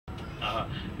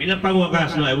bilang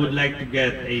pangwakas, no, I would like to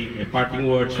get a parting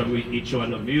words from each one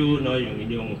of you, no,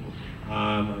 yung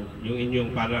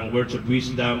inyong parang words of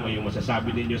wisdom o yung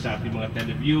masasabi ninyo sa ating mga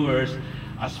televiewers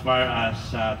as far as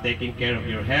taking care of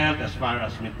your health, as far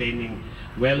as maintaining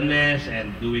wellness and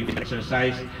doing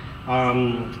exercise.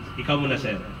 Ikaw muna,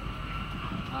 sir.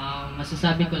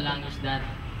 Masasabi ko lang is that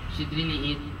should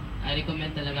really eat. I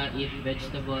recommend talaga eat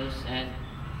vegetables and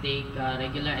take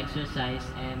regular exercise,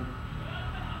 and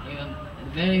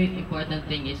very important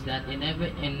thing is that in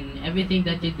everything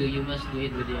that you do, you must do it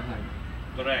with your heart.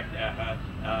 Correct.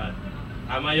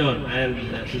 Tama yun. And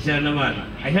si sir naman,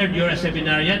 I heard you're a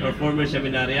seminarian or former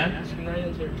seminarian? Seminarian,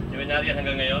 sir. Seminarian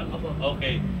hanggang ngayon?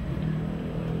 Okay.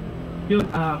 You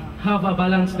have a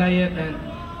balanced diet, and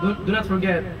do not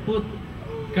forget, put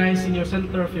Christ in your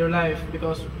center of your life,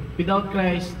 because without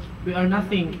Christ, we are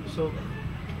nothing. So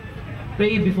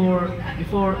pray before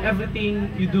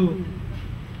everything you do.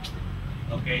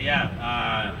 Okay,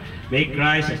 yeah. Make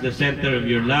Christ as the center of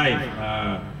your life.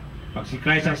 Pag si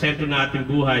Christ ang sentro na ating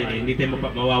buhay, hindi tayo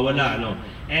mawawala, ano?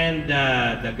 And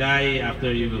the guy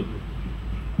after you.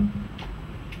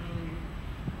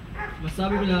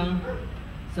 Masabi ko lang,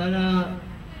 sana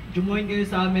join kayo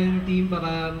sa amin team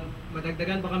para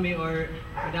madagdagan pa kami or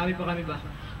madami pa kami ba?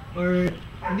 Or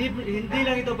hindi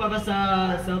lang ito para sa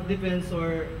self-defense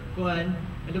or kuan,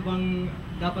 ano bang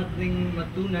dapat ding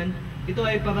matunan. Ito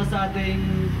ay para sa ating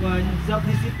kuan,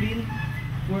 self-discipline,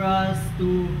 for us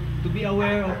to be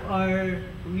aware of our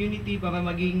community para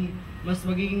maging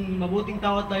mabuting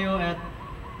tao tayo, at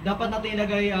dapat natin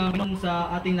ilagay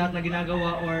sa ating lahat na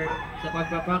ginagawa or sa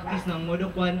pagpa-practice ng Mode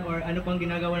of One or ano pang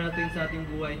ginagawa natin sa ating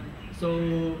buhay. So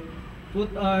put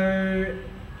our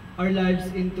lives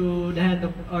into the hand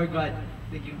of our God.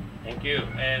 Thank you. Thank you.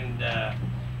 And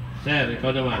sir,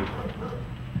 ikaw naman.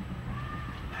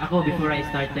 Ako, before I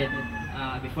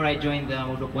joined the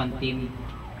Mode of One team,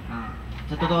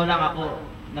 sa totoo lang ako,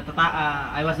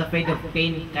 I was afraid of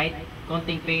pain, kahit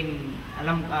konting pain,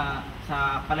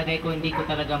 sa palagay ko hindi ko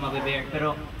talaga mabebear.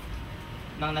 Pero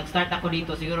nang nag-start ako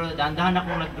dito, siguro dahan-dahan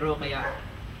akong nag-grow, kaya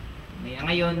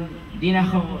ngayon, di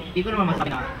ko naman masabi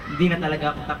na hindi na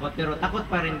talaga ako takot, pero takot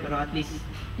pa rin, pero at least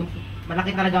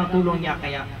malaki talaga ang tulong niya.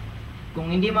 Kaya kung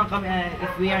hindi man kami,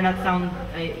 if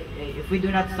we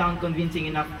do not sound convincing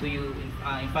enough to you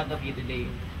in front of you today,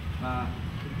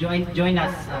 join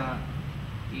us.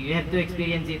 You have to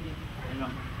experience it,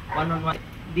 one-on-one.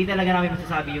 Di talaga namin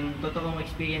masasabi yung totoong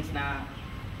experience na,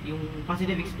 yung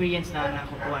positive experience na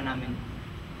nakukuha namin.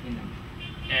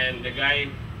 And the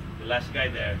last guy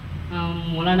there.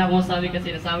 Wala na akong sabi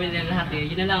kasi nasabi nila lahat eh.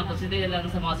 Yun na lang, consider lang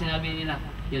sa mga sinabi nila.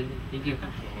 Yun, thank you.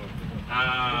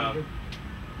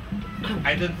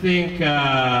 I don't think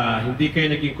hindi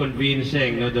kayo naging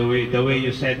convincing, no, the way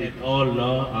you said it all,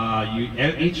 no.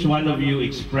 Each one of you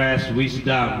expressed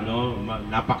wisdom, no.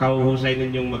 Napakahusay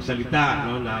ninyong magsalita,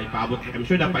 no, na ipaabot. I'm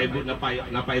sure napaibot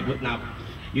na.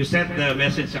 You sent the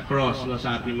message across, no,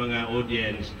 sa ating mga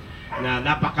audience na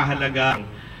napakahalaga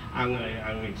ang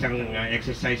isang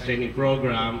exercise training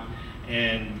program.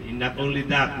 And not only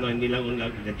that, no, hindi lang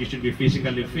that you should be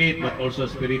physically fit, but also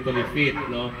spiritually fit,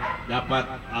 no. Dapat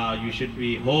you should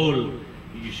be whole.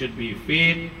 You should be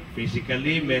fit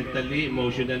physically, mentally,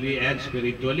 emotionally, and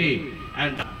spiritually.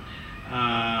 And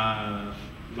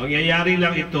mangyayari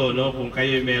lang ito, no, kung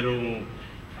kayo merong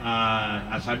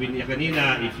sabi niya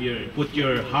kanina, if you put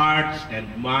your hearts and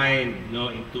mind,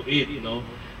 no, into it, no,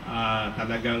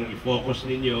 talagang i-focus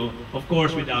ninyo, of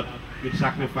course with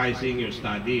sacrificing your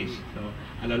studies. So,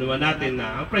 alam naman natin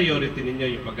na ang priority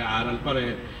ninyo yung pag-aaral pa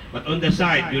rin. But on the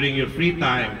side, during your free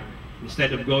time,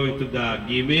 instead of going to the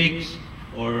gimmicks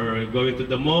or going to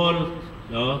the mall,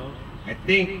 no, I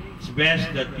think it's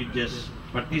best that you just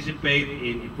participate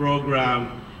in a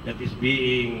program that is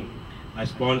being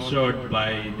sponsored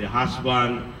by the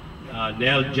husband,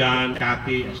 Nel John,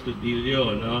 Cathy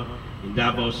Astudillo, no, in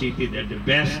Davao City. They're the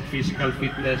best physical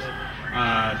fitness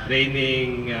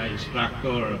training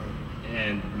instructor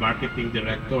and marketing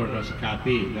director, no, si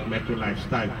Cathy ng Metro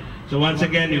Lifestyle. So once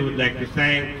again, we would like to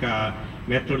thank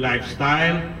Metro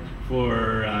Lifestyle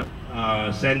for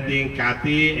sending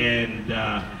Cathy and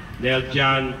Nel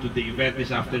John to the event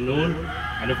this afternoon.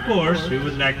 And of course, we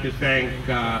would like to thank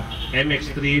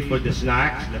MX3 for the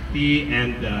snacks, the tea,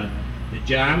 and the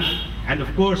jam. And of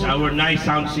course, our nice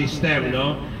sound system,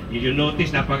 no? If you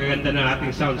notice, napakaganda ng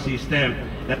ating sound system.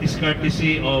 That is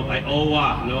courtesy of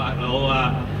Iowa, no?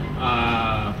 Iowa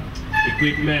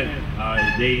equipment.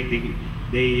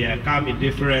 They come in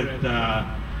different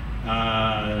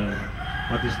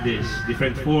what is this?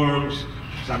 Different forms.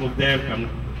 Some of them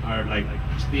are like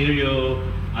stereo.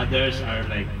 Others are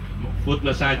like foot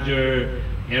massager,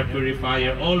 air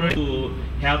purifier, all to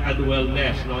health and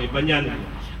wellness. No? Iba niyan,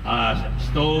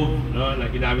 stove, no, na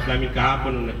ginamit namin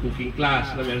kahapon nung nag-cooking class,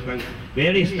 na meron kang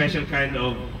very special kind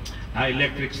of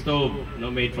electric stove, no,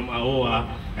 made from AOA,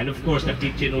 and of course the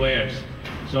kitchenwares.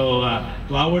 So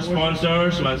to our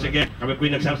sponsors, once again, kami po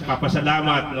yung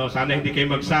nagpapasalamat, no, sana hindi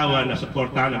kayo magsawa na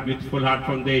suportahan ang Beautiful Heart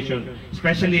Foundation,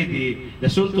 especially the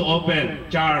soon to open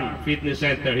Charm Fitness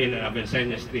Center here in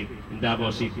Avenseña Street in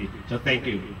Davao City. So thank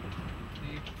you.